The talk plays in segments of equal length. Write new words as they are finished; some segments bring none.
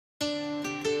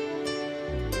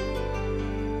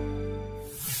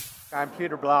I'm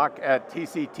Peter Block at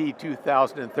TCT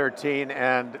 2013,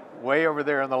 and way over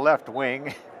there on the left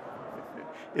wing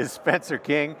is Spencer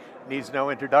King. Needs no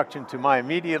introduction. To my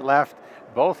immediate left,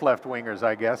 both left wingers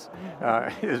I guess,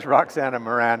 is Roxana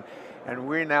Moran. And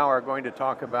we now are going to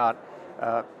talk about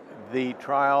the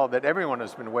trial that everyone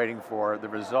has been waiting for, the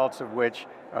results of which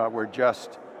were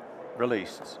just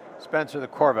released. Spencer, the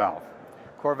COREVALVE.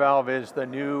 COREVALVE is the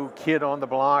new kid on the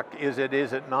block. Is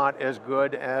it not as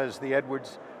good as the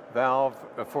Edwards valve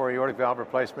for aortic valve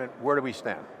replacement? Where do we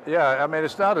stand? Yeah, I mean,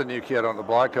 it's not a new kid on the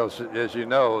block because, as you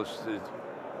know,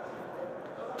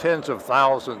 tens of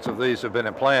thousands of these have been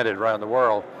implanted around the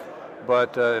world.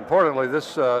 But importantly,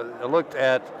 this looked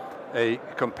at a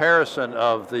comparison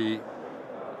of the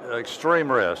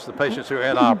extreme risk, the patients who are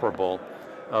inoperable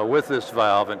with this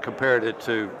valve, and compared it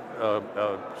to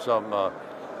some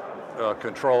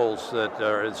controls that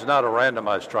it's not a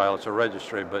randomized trial, it's a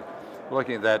registry, but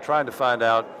looking at that, trying to find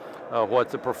out what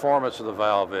the performance of the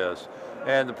valve is.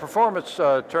 And the performance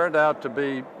turned out to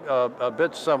be a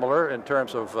bit similar in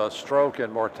terms of stroke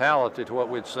and mortality to what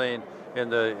we'd seen in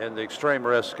the extreme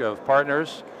risk of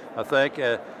partners, I think,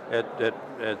 at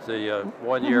the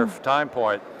 1 year time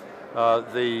point.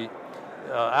 The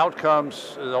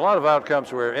outcomes, a lot of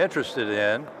outcomes we're interested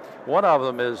in. One of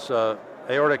them is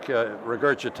aortic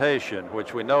regurgitation,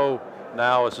 which we know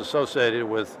now is associated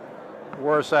with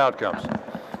worse outcomes.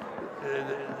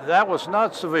 That was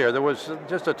not severe. There was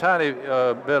just a tiny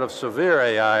bit of severe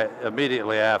AI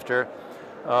immediately after,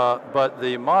 but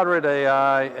the moderate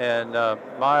AI and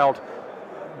mild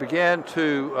began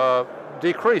to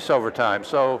decrease over time.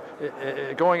 So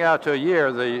going out to a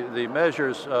year, the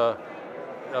measures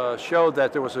showed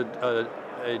that there was a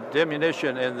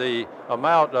diminution in the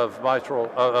amount of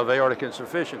aortic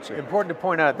insufficiency. Important to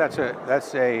point out that's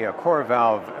a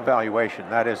COREVALVE evaluation.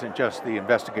 That isn't just the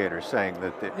investigators saying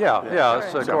that.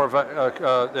 It's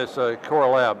a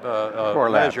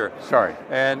COREVALVE measure. Sorry.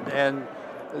 And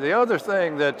the other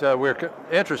thing that we're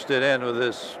interested in with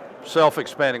this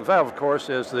self-expanding valve, of course,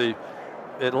 is it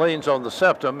leans on the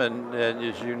septum, and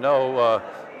as you know,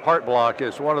 heart block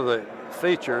is one of the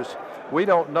features. We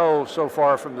don't know so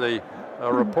far from the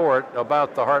report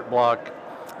about the heart block.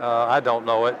 I don't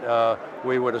know it.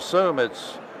 We would assume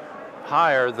it's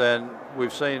higher than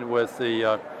we've seen with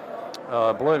the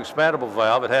balloon expandable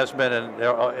valve. It has been in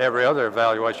every other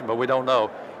evaluation, but we don't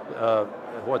know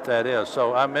what that is.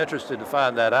 So I'm interested to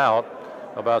find that out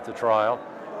about the trial.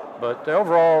 But the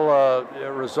overall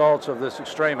results of this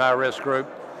extreme high-risk group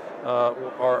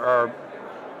are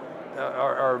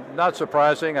not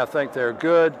surprising. I think they're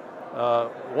good.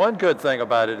 One good thing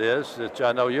about it is, that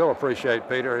I know you'll appreciate,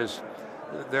 Peter, is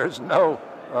there's no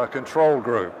control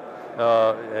group.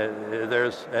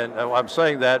 And I'm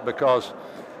saying that because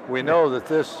we know that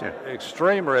this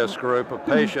extreme risk group of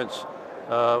patients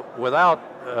without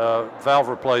valve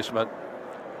replacement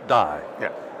die.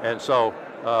 Yeah. And so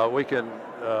we can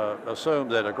assume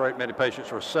that a great many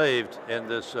patients were saved in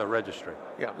this registry.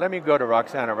 Yeah, let me go to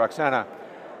Roxana. Roxana,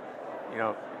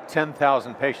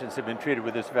 10,000 patients have been treated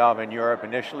with this valve in Europe.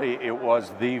 Initially, it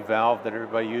was the valve that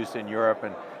everybody used in Europe,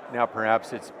 and now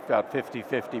perhaps it's about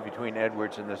 50-50 between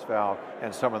Edwards and this valve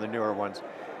and some of the newer ones.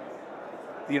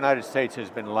 The United States has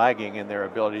been lagging in their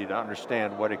ability to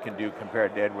understand what it can do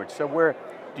compared to Edwards. So where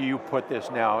do you put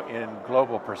this now in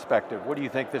global perspective? What do you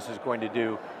think this is going to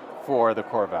do for the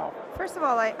COREVALVE? First of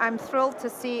all, I'm thrilled to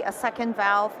see a second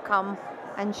valve come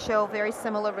and show very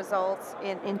similar results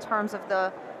in terms of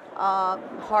the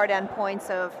hard endpoints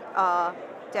of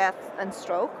death and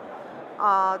stroke.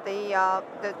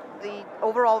 The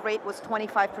overall rate was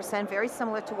 25%, very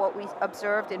similar to what we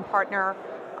observed in partner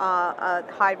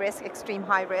high risk, extreme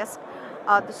high risk.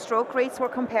 The stroke rates were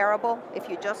comparable. If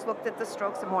you just looked at the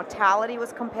strokes, the mortality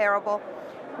was comparable.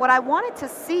 What I wanted to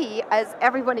see, as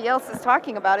everybody else is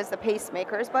talking about, is the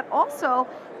pacemakers, but also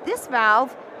this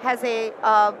valve has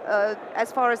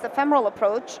as far as the femoral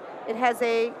approach, it has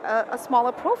a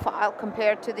smaller profile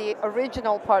compared to the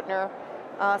original partner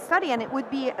study, and it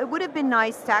would have been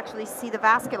nice to actually see the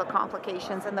vascular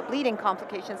complications and the bleeding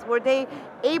complications. Were they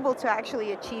able to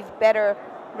actually achieve better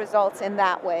results in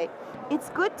that way? It's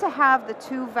good to have the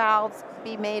two valves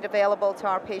be made available to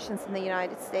our patients in the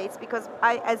United States, because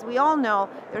as we all know,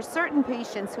 there's certain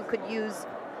patients who could use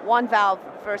one valve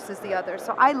versus the other.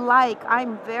 So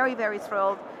I'm very, very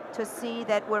thrilled to see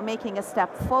that we're making a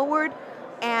step forward.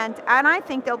 And I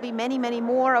think there'll be many, many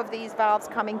more of these valves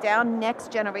coming down,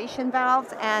 next generation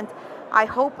valves, and I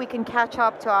hope we can catch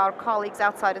up to our colleagues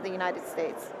outside of the United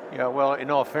States. Yeah, well,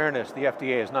 in all fairness, the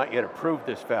FDA has not yet approved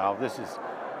this valve. This is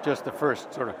just the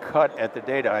first sort of cut at the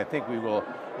data. I think we will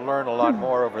learn a lot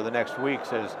more over the next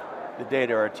weeks as the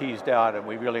data are teased out and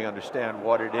we really understand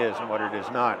what it is and what it is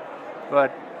not.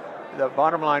 But the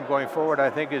bottom line going forward,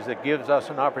 I think, is it gives us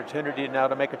an opportunity now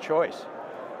to make a choice.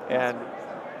 And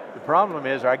the problem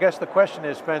is, or I guess the question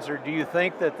is, Spencer, do you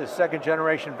think that the second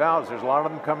generation valves, there's a lot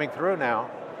of them coming through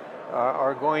now,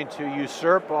 are going to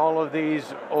usurp all of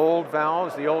these old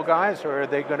valves, the old guys, or are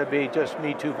they going to be just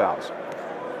Me Too valves?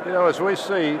 You know, as we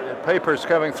see papers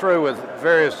coming through with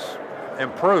various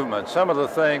improvements, some of the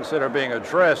things that are being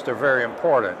addressed are very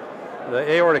important. The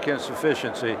aortic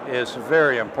insufficiency is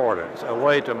very important. It's a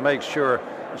way to make sure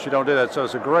that you don't do that. So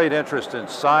it's a great interest in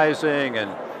sizing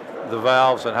and the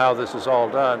valves and how this is all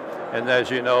done. And as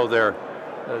you know, there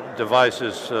are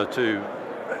devices to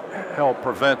help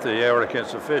prevent the aortic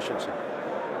insufficiency.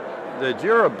 The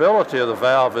durability of the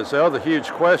valve is the other huge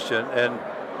question. And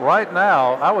right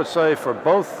now, I would say for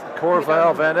both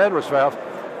COREVALVE and Edwards valve,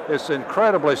 it's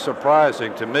incredibly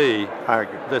surprising to me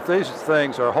that these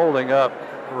things are holding up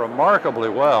remarkably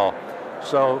well.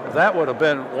 So that would have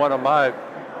been one of my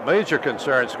major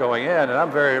concerns going in, and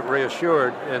I'm very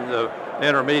reassured in the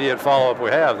intermediate follow-up we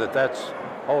have that that's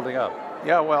holding up.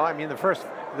 Yeah, well, I mean, the first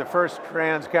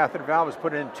transcatheter valve was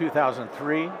put in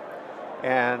 2003,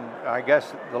 and I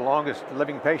guess the longest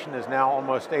living patient is now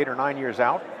almost 8 or 9 years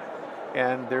out,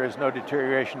 and there is no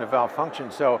deterioration of valve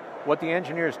function. So what the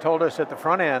engineers told us at the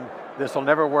front end, this will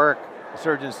never work. The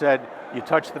surgeon said, you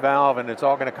touch the valve and it's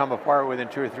all going to come apart within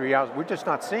 2 or 3 hours. We're just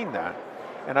not seeing that.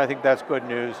 And I think that's good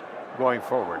news going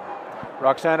forward.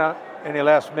 Roxana, any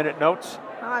last minute notes?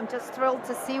 I'm just thrilled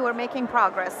to see we're making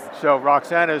progress. So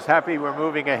Roxana is happy we're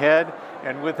moving ahead.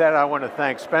 And with that, I want to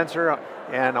thank Spencer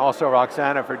and also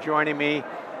Roxana for joining me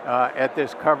at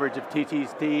this coverage of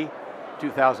TCT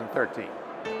 2013.